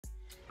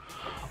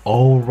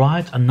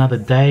Alright, another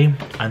day,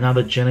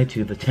 another journey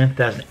to the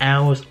 10,000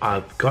 hours.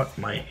 I've got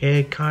my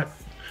hair cut,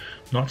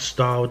 not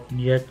styled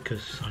yet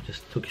because I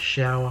just took a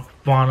shower,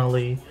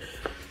 finally.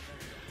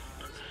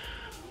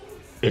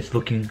 It's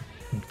looking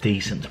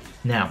decent.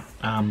 Now,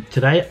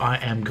 today I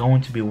am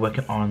going to be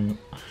working on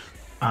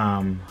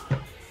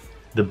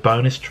the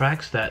bonus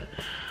tracks that,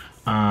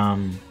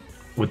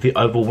 with the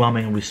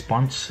overwhelming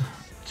response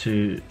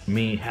to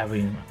me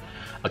having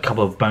a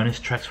couple of bonus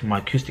tracks from my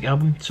acoustic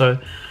album. So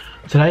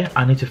today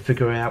I need to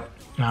figure out,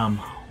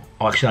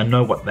 actually I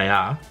know what they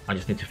are, I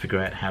just need to figure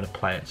out how to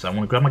play it. So I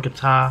want to grab my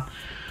guitar,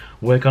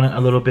 work on it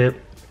a little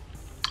bit.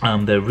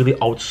 They're really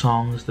old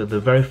songs. They're the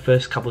very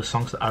first couple of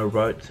songs that I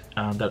wrote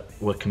that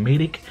were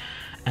comedic,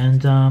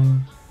 and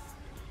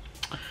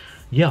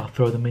yeah, I'll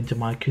throw them into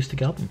my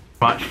acoustic album.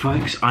 Right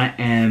folks, I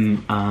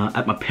am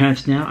at my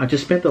parents' now. I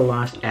just spent the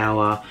last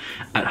hour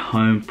at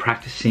home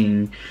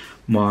practicing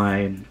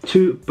my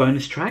 2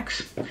 bonus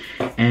tracks,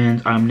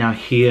 and I'm now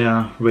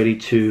here ready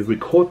to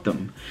record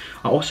them.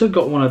 I also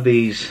got one of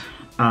these,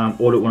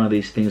 ordered one of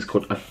these things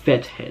called a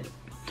Fethead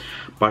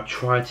by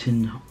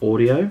Triton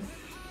Audio.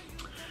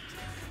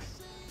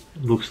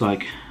 Looks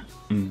like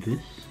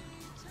this.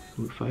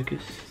 Will it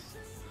focus?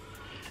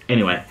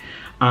 Anyway,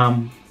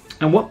 and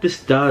what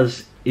this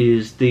does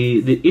is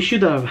the issue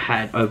that I've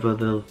had over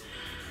the,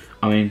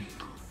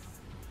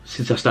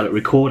 since I started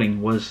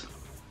recording, was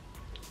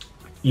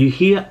you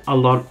hear a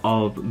lot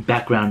of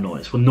background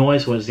noise. Well,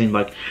 noise was in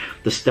like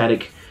the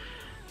static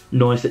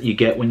noise that you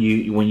get when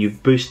you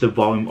boost the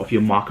volume of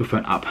your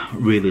microphone up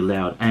really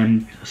loud.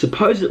 And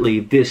supposedly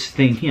this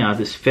thing here,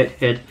 this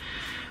Fethead,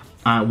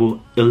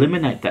 will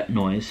eliminate that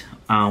noise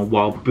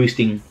while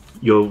boosting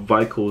your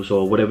vocals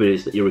or whatever it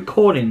is that you're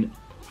recording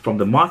from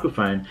the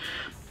microphone.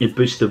 It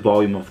boosts the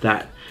volume of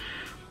that.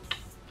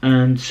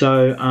 And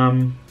so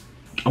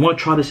I want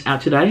to try this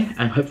out today,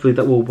 and hopefully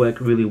that will work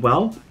really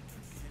well.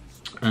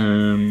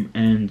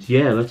 And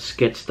yeah, let's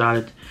get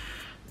started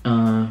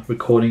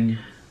recording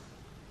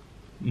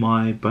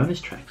my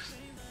bonus tracks.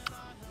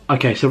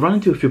 Okay, so run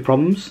into a few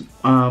problems.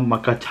 My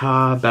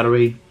guitar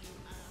battery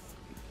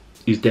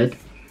is dead,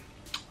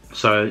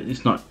 so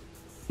it's not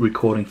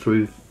recording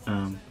through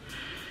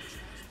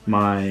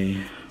my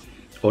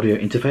audio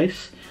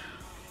interface,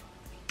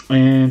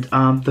 and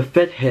the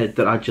Fethead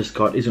that I just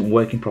got isn't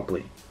working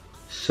properly.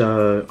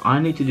 So I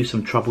need to do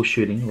some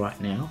troubleshooting right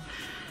now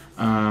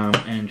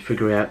and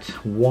figure out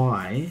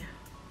why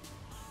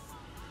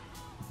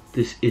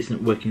this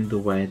isn't working the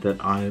way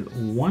that I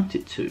want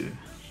it to.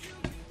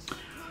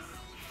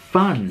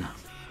 Fun.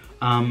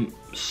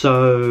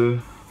 So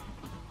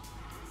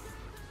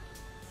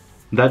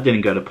that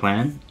didn't go to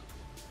plan.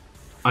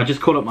 I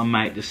just called up my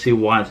mate to see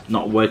why it's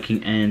not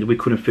working, and we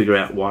couldn't figure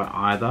out why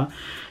either.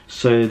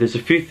 So there's a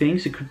few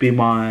things. It could be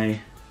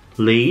my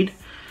lead,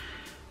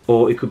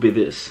 or it could be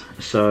this.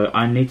 So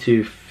I need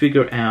to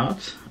figure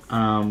out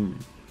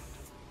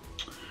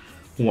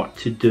what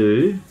to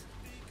do,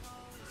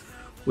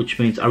 which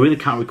means I really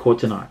can't record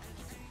tonight,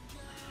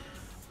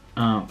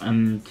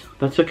 and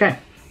that's okay.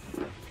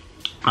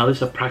 At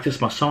least I practiced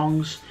my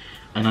songs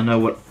and I know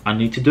what I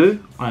need to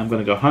do. I am going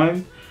to go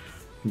home.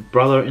 My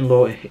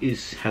brother-in-law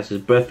has his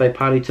birthday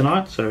party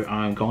tonight, so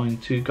I'm going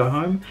to go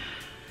home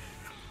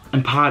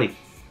and party.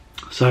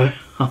 So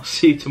I'll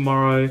see you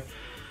tomorrow.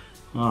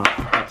 Oh,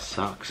 that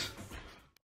sucks.